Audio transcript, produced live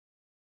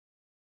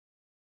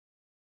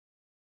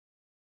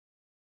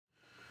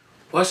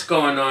What's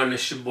going on?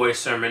 It's your boy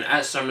Sermon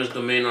at Sermon's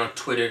Domain on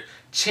Twitter.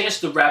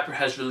 Chance the Rapper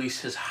has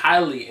released his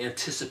highly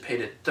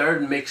anticipated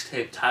third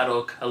mixtape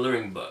titled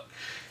Coloring Book.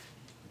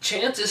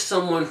 Chance is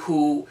someone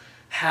who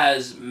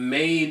has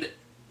made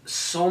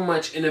so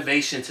much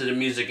innovation to the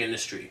music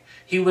industry.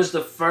 He was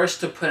the first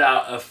to put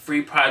out a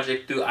free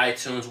project through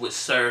iTunes with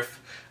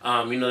Surf.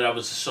 That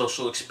was a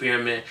social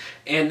experiment.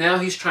 And now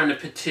he's trying to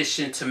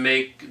petition to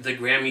make the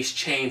Grammys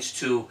change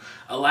to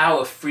allow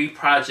a free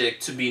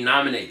project to be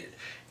nominated.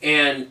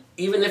 And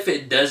even if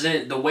it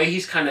doesn't, the way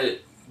he's kind of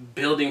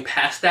building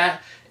past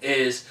that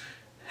is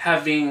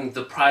having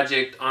the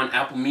project on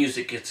Apple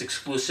Music. It's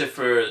exclusive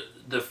for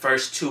the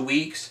first 2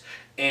 weeks,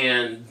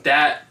 and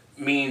that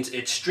means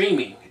it's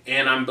streaming.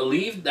 And I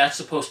believe that's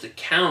supposed to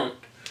count,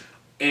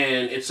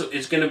 and it's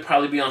going to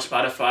probably be on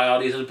Spotify,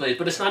 all these other places,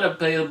 but it's not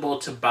available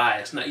to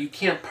buy. You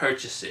can't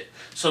purchase it.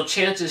 So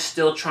Chance is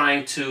still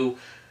trying to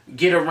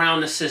get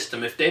around the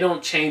system. If they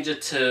don't change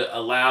it to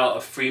allow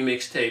a free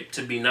mixtape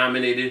to be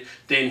nominated,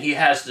 then he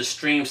has the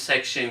stream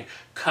section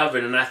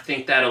covered, and I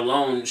think that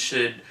alone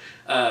should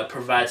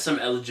provide some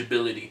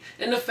eligibility.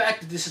 And the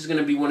fact that this is going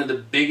to be one of the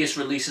biggest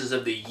releases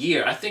of the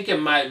year, I think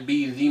it might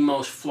be the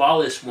most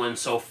flawless one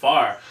so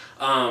far.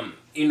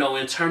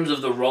 In terms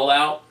of the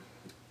rollout,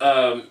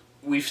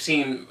 we've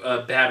seen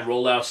bad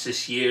rollouts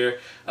this year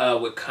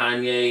with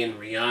Kanye and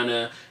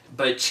Rihanna.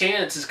 But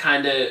Chance has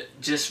kind of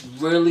just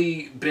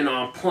really been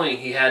on point.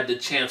 He had the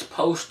Chance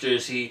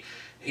posters. He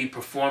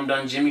performed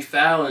on Jimmy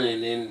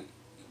Fallon, and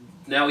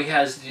now he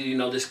has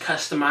this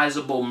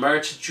customizable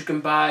merch that you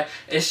can buy.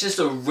 It's just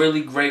a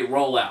really great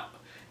rollout,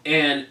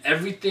 and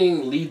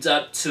everything leads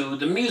up to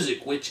the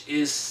music, which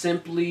is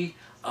simply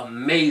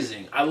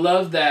amazing. I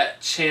love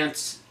that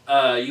Chance.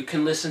 You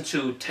can listen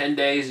to 10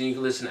 Days, and you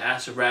can listen to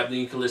Acid Rap, then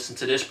you can listen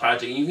to this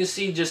project, and you can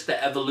see just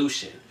the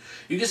evolution.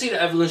 You can see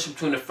the evolution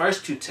between the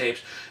first two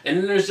tapes, and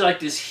then there's like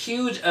this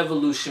huge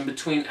evolution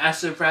between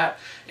Acid Rap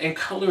and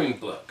Coloring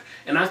Book.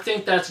 And I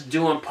think that's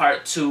due in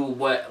part to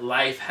what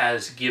life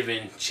has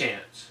given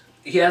Chance.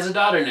 He has a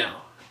daughter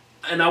now.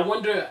 And I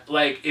wonder,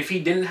 if he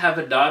didn't have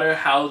a daughter,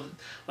 how,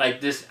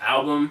 this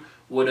album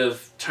would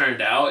have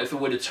turned out, if it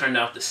would have turned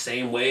out the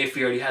same way, if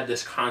he already had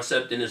this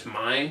concept in his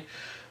mind.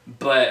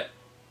 But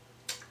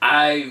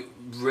I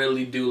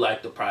really do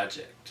like the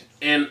project.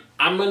 And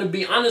I'm going to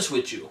be honest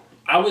with you.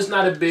 I was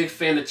not a big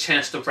fan of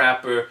Chance the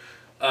Rapper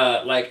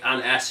on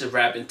Acid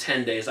Rap in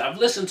 10 Days. I've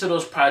listened to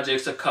those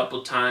projects a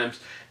couple times,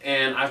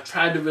 and I've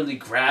tried to really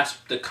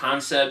grasp the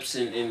concepts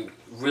and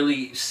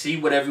really see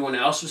what everyone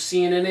else was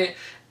seeing in it.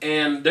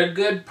 And they're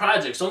good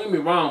projects, don't get me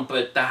wrong,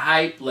 but the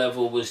hype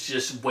level was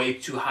just way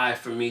too high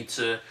for me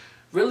to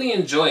really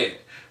enjoy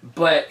it.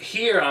 But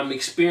here I'm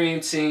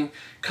experiencing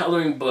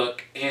Coloring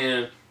Book,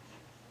 and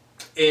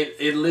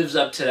it lives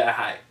up to that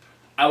hype.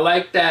 I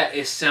like that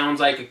it sounds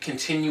like a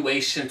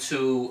continuation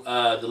to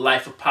The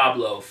Life of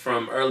Pablo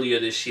from earlier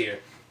this year.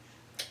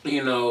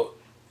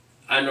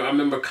 I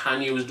remember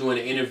Kanye was doing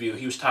an interview.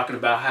 He was talking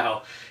about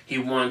how he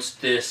wants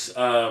this,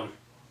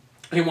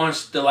 he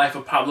wants The Life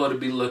of Pablo to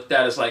be looked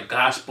at as like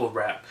gospel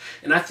rap.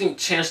 And I think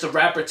Chance the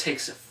Rapper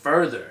takes it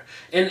further.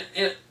 And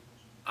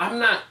I'm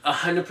not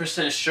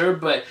 100% sure,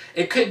 but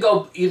it could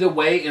go either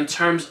way in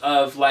terms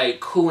of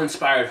who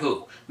inspired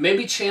who.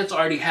 Maybe Chance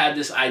already had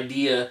this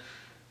idea,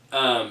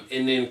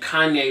 and then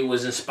Kanye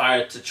was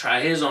inspired to try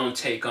his own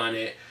take on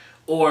it.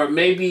 Or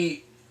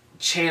maybe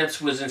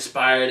Chance was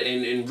inspired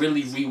and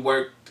really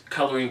reworked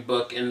Coloring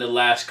Book in the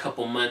last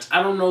couple months.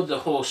 I don't know the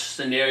whole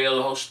scenario,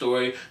 the whole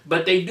story,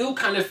 but they do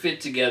kind of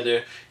fit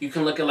together. You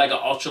can look at an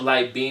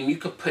ultralight beam. You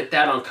could put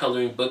that on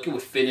Coloring Book. It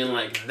would fit in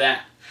like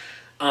that.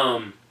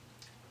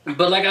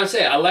 But like I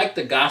said, I like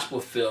the gospel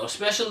feel,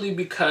 especially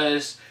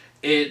because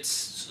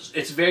it's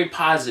very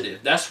positive.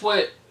 That's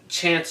what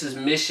Chance's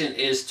mission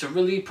is, to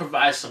really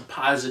provide some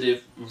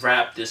positive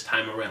rap this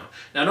time around.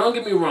 Now don't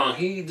get me wrong,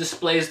 he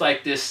displays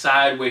this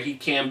side where he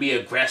can be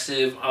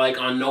aggressive,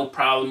 on No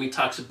Problem. He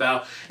talks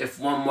about, if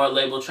one more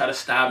label try to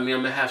stop me,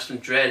 I'm gonna have some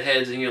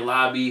dreadheads in your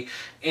lobby.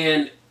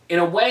 And in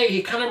a way,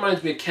 he kind of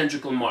reminds me of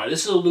Kendrick Lamar.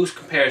 This is a loose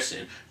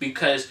comparison,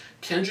 because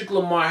Kendrick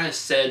Lamar has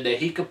said that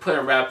he could put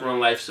a rapper on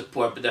life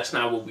support, but that's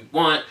not what we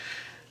want.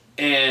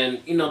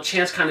 And,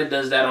 Chance kind of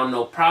does that on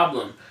No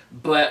Problem.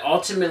 But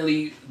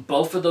ultimately,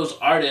 both of those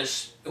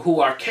artists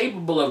who are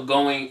capable of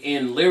going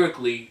in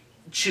lyrically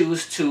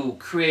choose to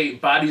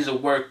create bodies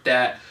of work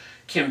that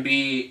can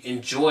be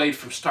enjoyed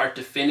from start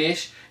to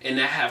finish and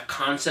that have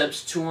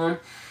concepts to them.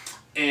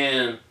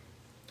 And,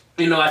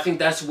 I think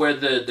that's where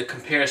the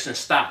comparison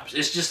stops.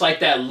 It's just like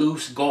that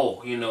loose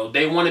goal,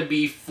 They want to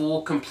be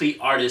full, complete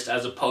artists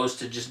as opposed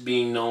to just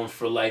being known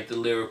for, the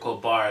lyrical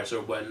bars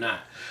or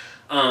whatnot.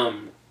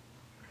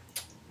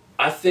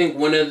 I think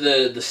one of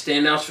the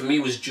standouts for me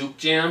was Juke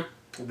Jam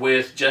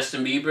with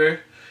Justin Bieber,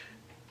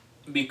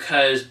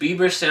 because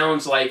Bieber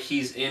sounds like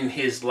he's in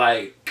his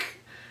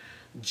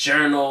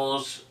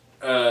journals,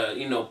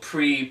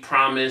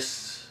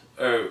 pre-promise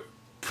or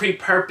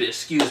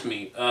pre-purpose,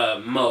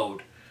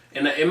 mode.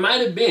 And it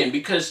might have been,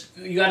 because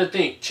you got to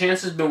think,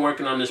 Chance has been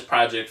working on this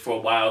project for a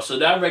while, so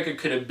that record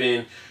could have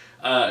been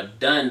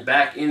done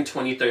back in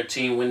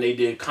 2013 when they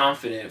did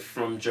Confident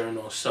from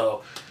Journal.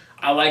 So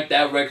I like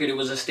that record. It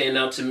was a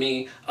standout to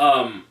me.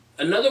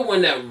 Another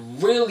one that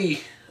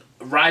really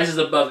rises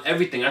above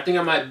everything, I think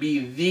it might be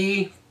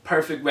the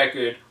perfect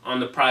record on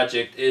the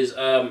project, is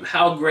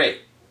How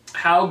Great.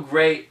 How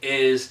Great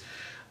is,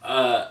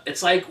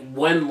 it's like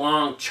one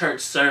long church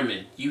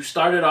sermon. You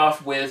started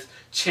off with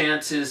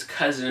Chance's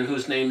cousin,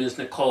 whose name is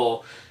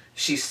Nicole.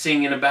 She's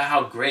singing about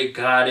how great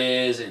God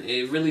is, and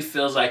it really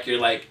feels like you're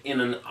like in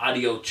an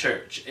audio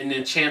church. And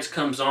then Chance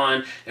comes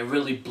on and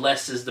really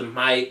blesses the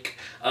mic.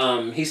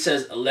 He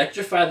says,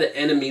 "Electrify the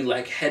enemy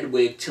like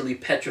Hedwig till he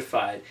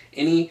petrified.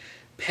 Any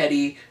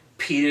petty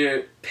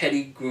Peter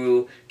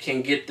Pettigrew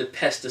can get the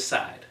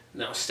pesticide."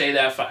 Now say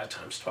that 5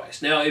 times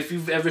twice. Now if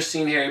you've ever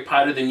seen Harry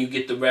Potter, then you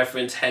get the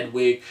reference.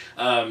 Hedwig,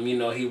 you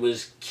know, he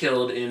was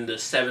killed in the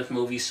 7th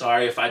movie.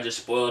 Sorry if I just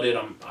spoiled it.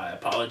 I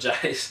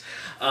apologize.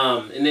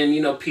 And then,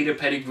 you know, Peter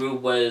Pettigrew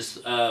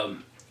was,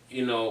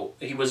 you know,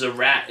 he was a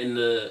rat in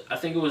the, I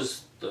think it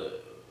was the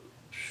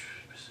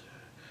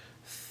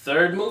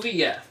 3rd movie?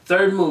 Yeah,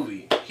 3rd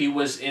movie. He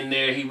was in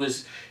there. He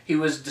was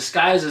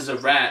disguised as a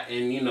rat,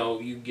 and, you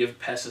know, you give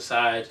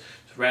pesticides.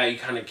 Rat, you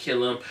kind of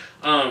kill him.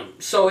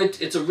 So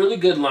it's a really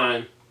good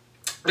line.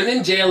 And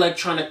then Jay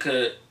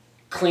Electronica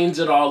cleans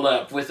it all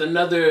up with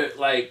another,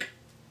 like,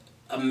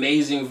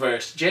 amazing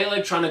verse. Jay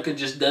Electronica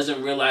just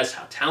doesn't realize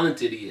how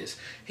talented he is.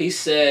 He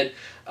said,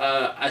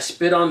 "I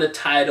spit on the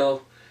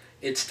tidal,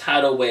 it's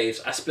tidal waves.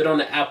 I spit on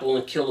the apple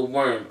and kill a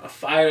worm. A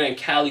fire in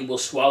Cali will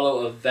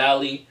swallow a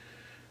valley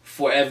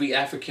for every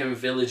African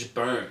village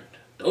burned."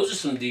 Those are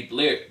some deep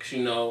lyrics,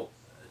 you know.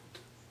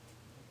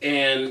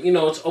 And, you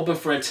know, it's open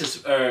for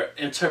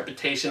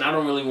interpretation. I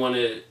don't really want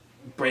to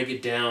break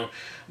it down.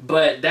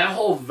 But that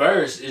whole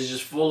verse is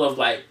just full of,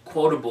 like,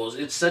 quotables.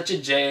 It's such a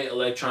Jay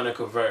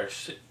Electronica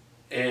verse.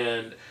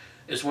 And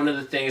it's one of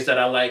the things that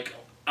I like.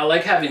 I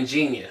like having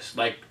Genius,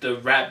 like the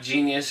rap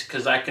Genius,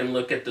 because I can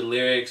look at the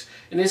lyrics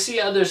and then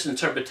see others'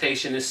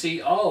 interpretation and see,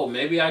 oh,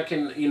 maybe I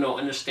can, you know,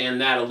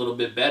 understand that a little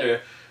bit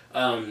better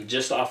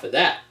just off of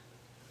that.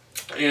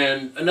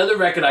 And another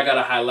record I got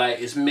to highlight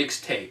is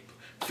Mixtape,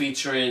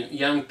 featuring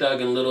Young Thug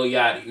and Lil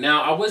Yachty.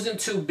 Now, I wasn't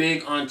too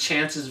big on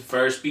Chance's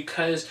verse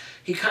because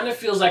he kind of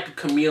feels like a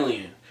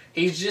chameleon.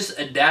 He's just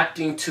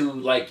adapting to,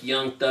 like,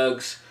 Young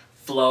Thug's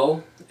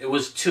flow. It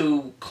was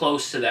too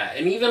close to that.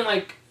 And even,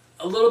 like,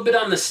 a little bit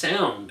on the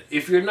sound.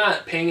 If you're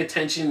not paying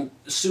attention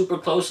super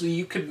closely,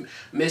 you could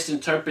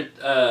misinterpret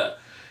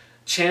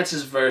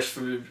Chance's verse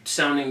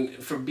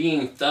for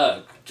being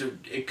Thug.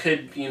 It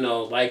could, you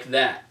know, like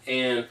that.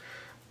 And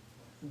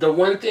the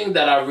one thing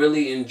that I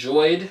really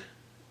enjoyed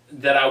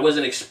that I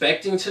wasn't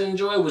expecting to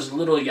enjoy was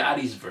Lil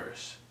Yachty's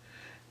verse.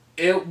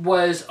 It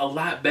was a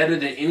lot better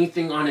than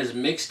anything on his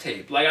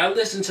mixtape. Like, I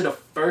listened to the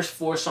first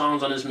 4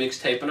 songs on his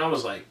mixtape and I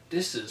was like,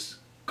 this is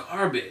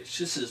garbage.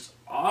 This is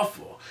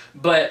awful.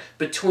 But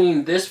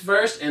between this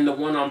verse and the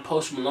one on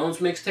Post Malone's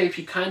mixtape,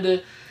 he kind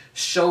of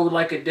showed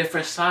like a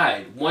different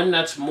side. One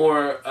that's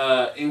more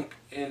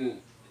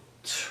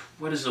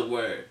what is the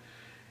word?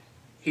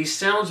 He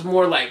sounds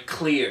more like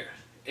clear.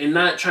 And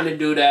not trying to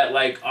do that,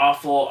 like,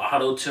 awful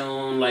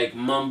auto-tune, like,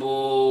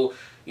 mumble,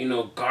 you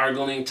know,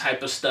 gargling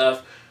type of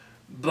stuff.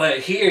 But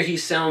here, he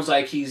sounds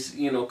like he's,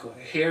 you know,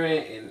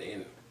 coherent,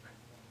 and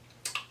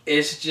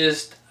it's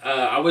just,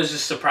 I was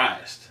just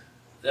surprised.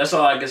 That's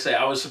all I can say.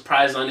 I was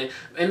surprised on it.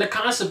 And the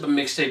concept of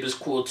mixtape is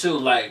cool, too.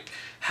 Like,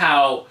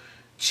 how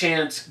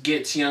Chance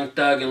gets Young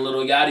Thug and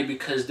Lil Yachty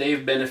because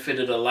they've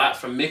benefited a lot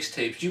from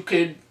mixtapes. You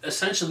could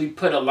essentially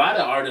put a lot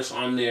of artists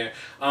on there.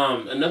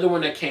 Another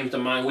one that came to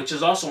mind, which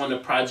is also on the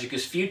project,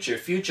 is Future.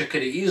 Future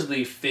could have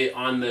easily fit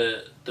on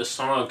the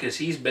song because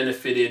he's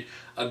benefited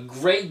a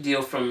great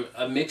deal from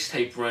a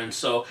mixtape run.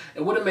 So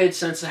it would have made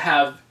sense to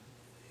have,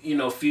 you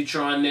know,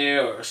 Future on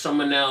there or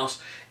someone else.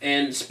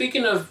 And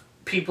speaking of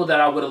people that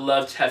I would have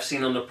loved to have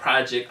seen on the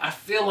project, I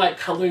feel like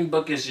Coloring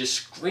Book is just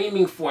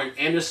screaming for an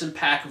Anderson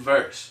 .Paak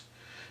verse.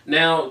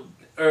 Now,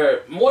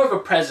 or more of a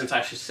presence,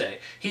 I should say.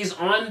 He's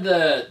on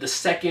the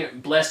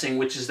second Blessing,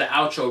 which is the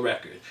outro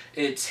record.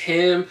 It's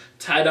him,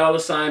 Ty Dolla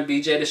 $ign,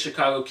 BJ the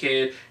Chicago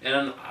Kid,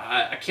 and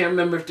I can't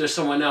remember if there's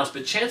someone else,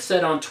 but Chance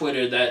said on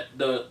Twitter that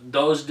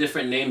those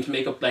different names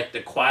make up, like,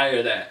 the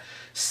choir that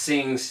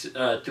sings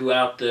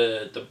throughout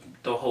the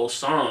whole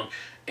song.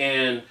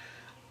 And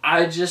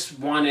I just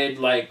wanted,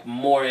 like,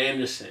 more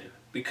Anderson,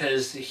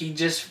 because he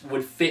just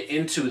would fit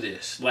into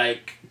this.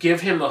 Like,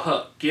 give him a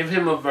hook, give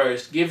him a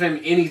verse, give him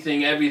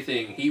anything,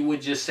 everything. He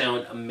would just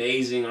sound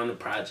amazing on the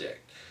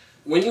project.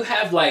 When you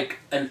have, like,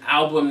 an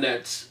album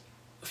that's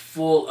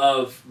full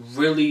of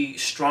really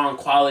strong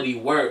quality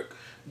work,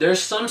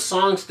 there's some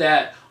songs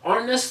that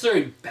aren't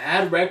necessarily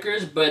bad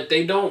records, but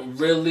they don't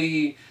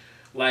really,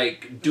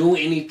 like, do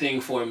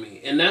anything for me.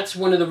 And that's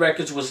one of the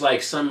records was,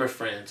 like, Summer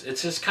Friends.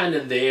 It's just kind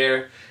of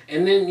there.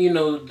 And then, you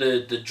know,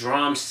 the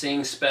D.R.A.M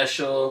Sing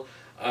special.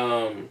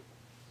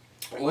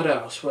 What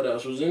else?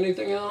 Was there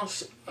anything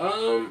else?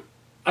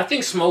 I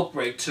think Smoke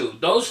Break too.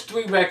 Those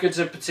three records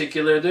in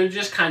particular, they're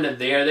just kind of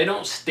there. They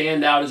don't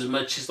stand out as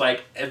much as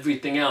like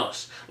everything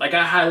else. Like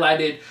I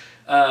highlighted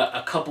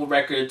a couple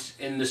records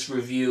in this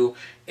review,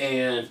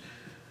 and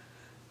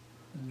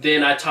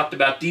then I talked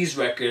about these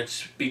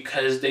records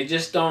because they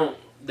just don't.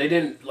 They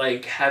didn't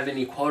like have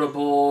any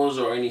quotables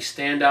or any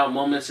standout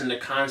moments in the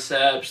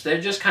concepts.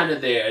 They're just kind of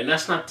there, and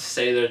that's not to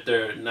say that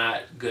they're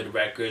not good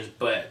records,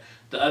 but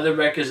the other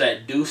records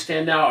that do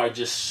stand out are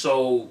just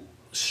so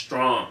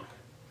strong.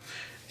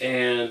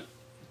 And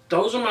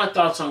those are my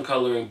thoughts on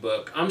Coloring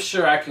Book. I'm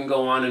sure I can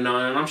go on, and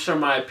I'm sure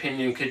my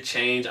opinion could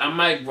change. I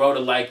might grow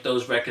to like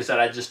those records that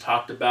I just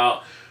talked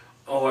about,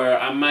 or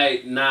I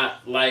might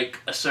not like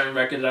a certain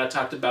record that I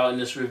talked about in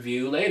this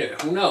review later.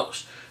 Who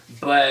knows?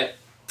 But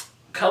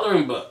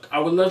Coloring Book, I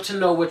would love to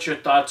know what your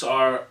thoughts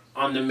are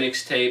on the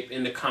mixtape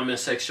in the comment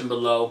section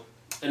below.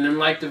 And then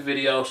like the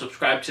video,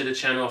 subscribe to the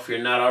channel if you're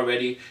not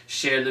already,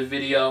 share the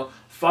video.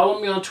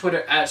 Follow me on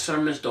Twitter at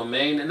Sermons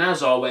Domain. And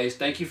as always,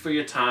 thank you for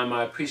your time.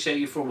 I appreciate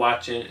you for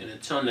watching. And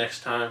until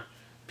next time,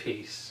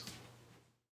 peace.